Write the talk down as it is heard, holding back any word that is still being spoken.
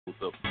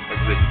So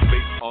it's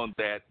based on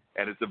that,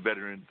 and it's a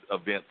veterans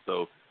event.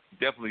 So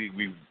definitely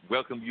we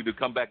welcome you to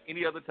come back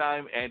any other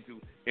time and to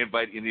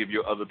invite any of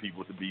your other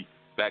people to be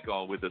back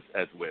on with us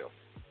as well.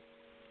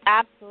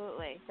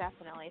 Absolutely,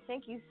 definitely.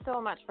 Thank you so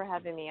much for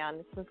having me on.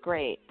 This was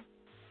great.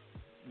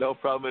 No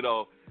problem at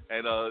all.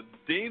 And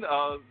Dean,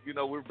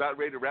 we're about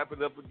ready to wrap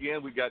it up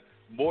again. We got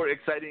more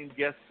exciting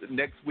guests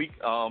next week.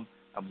 I'm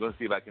going to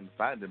see if I can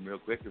find them real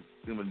quick,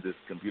 assuming this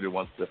computer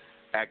wants to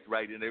act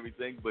right and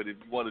everything. But if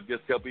you want to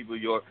just tell people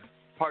your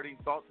parting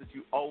thoughts that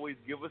you always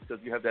give us,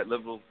 because you have that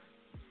little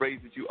phrase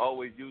that you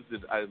always use,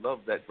 and I love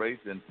that phrase,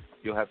 and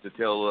you'll have to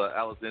tell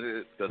Allison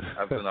it, because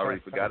I've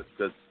already forgot it,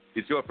 because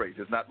it's your phrase,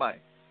 it's not mine.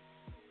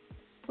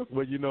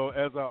 Well,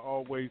 as I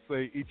always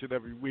say each and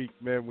every week,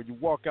 man, when you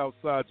walk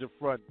outside your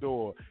front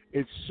door,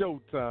 it's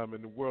showtime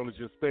and the world is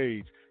your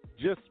stage.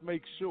 Just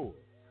make sure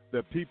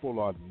that people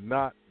are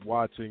not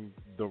watching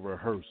the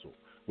rehearsal.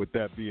 With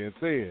that being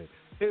said,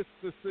 it's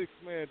the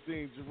six-man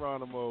Dean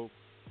Geronimo.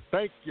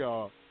 Thank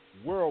y'all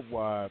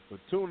worldwide for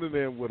tuning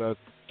in with us.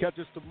 Catch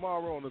us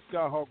tomorrow on the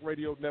Skyhawk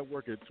Radio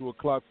Network at 2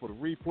 o'clock for the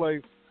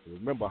replay.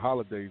 Remember,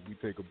 holidays, we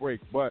take a break,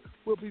 but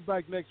we'll be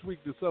back next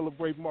week to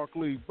celebrate Mark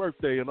Lee's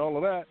birthday and all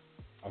of that.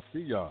 I'll see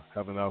y'all.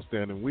 Have an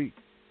outstanding week.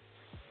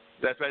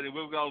 That's right. And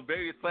we're on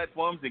various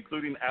platforms,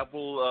 including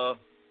Apple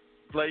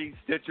Play,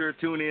 Stitcher,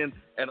 TuneIn,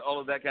 and all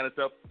of that kind of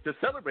stuff to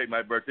celebrate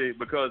my birthday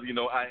because,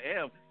 I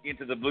am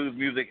into the blues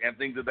music and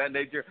things of that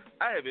nature.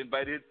 I have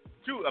invited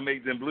two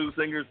amazing blues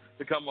singers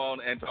to come on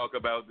and talk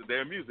about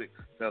their music.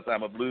 Since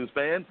I'm a blues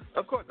fan,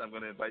 of course I'm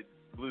going to invite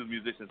blues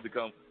musicians to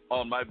come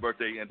on my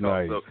birthday and talk.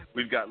 Nice. So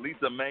we've got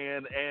Lisa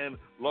Mann and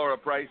Laura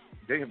Price.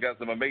 They have got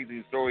some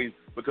amazing stories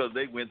because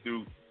they went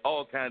through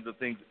all kinds of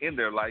things in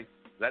their life.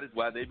 That is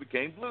why they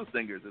became blues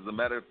singers. As a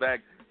matter of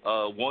fact,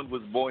 one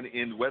was born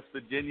in West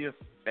Virginia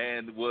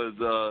and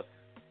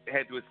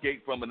had to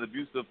escape from an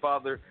abusive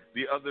father.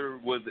 The other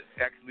was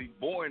actually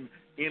born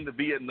in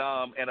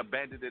Vietnam and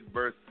abandoned at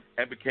birth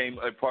and became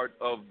a part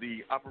of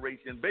the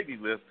Operation Baby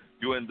Lift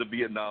during the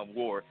Vietnam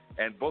War.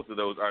 And both of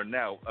those are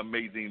now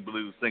amazing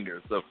blues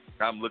singers. So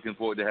I'm looking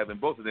forward to having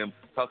both of them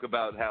talk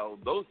about how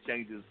those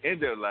changes in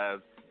their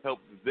lives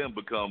helped them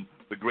become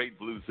the great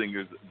blues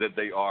singers that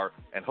they are,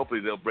 and hopefully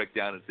they'll break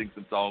down and sing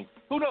some songs.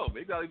 Who knows?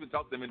 Maybe I'll even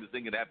talk them into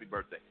singing Happy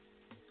Birthday.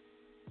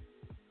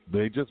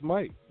 They just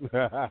might.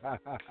 Nothing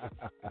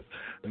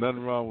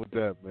wrong with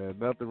that, man.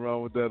 Nothing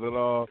wrong with that at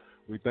all.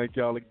 We thank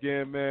y'all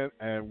again, man,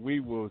 and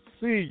we will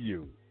see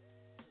you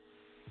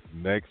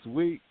next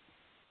week.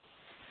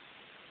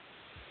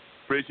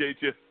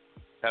 Appreciate you.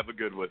 Have a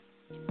good one.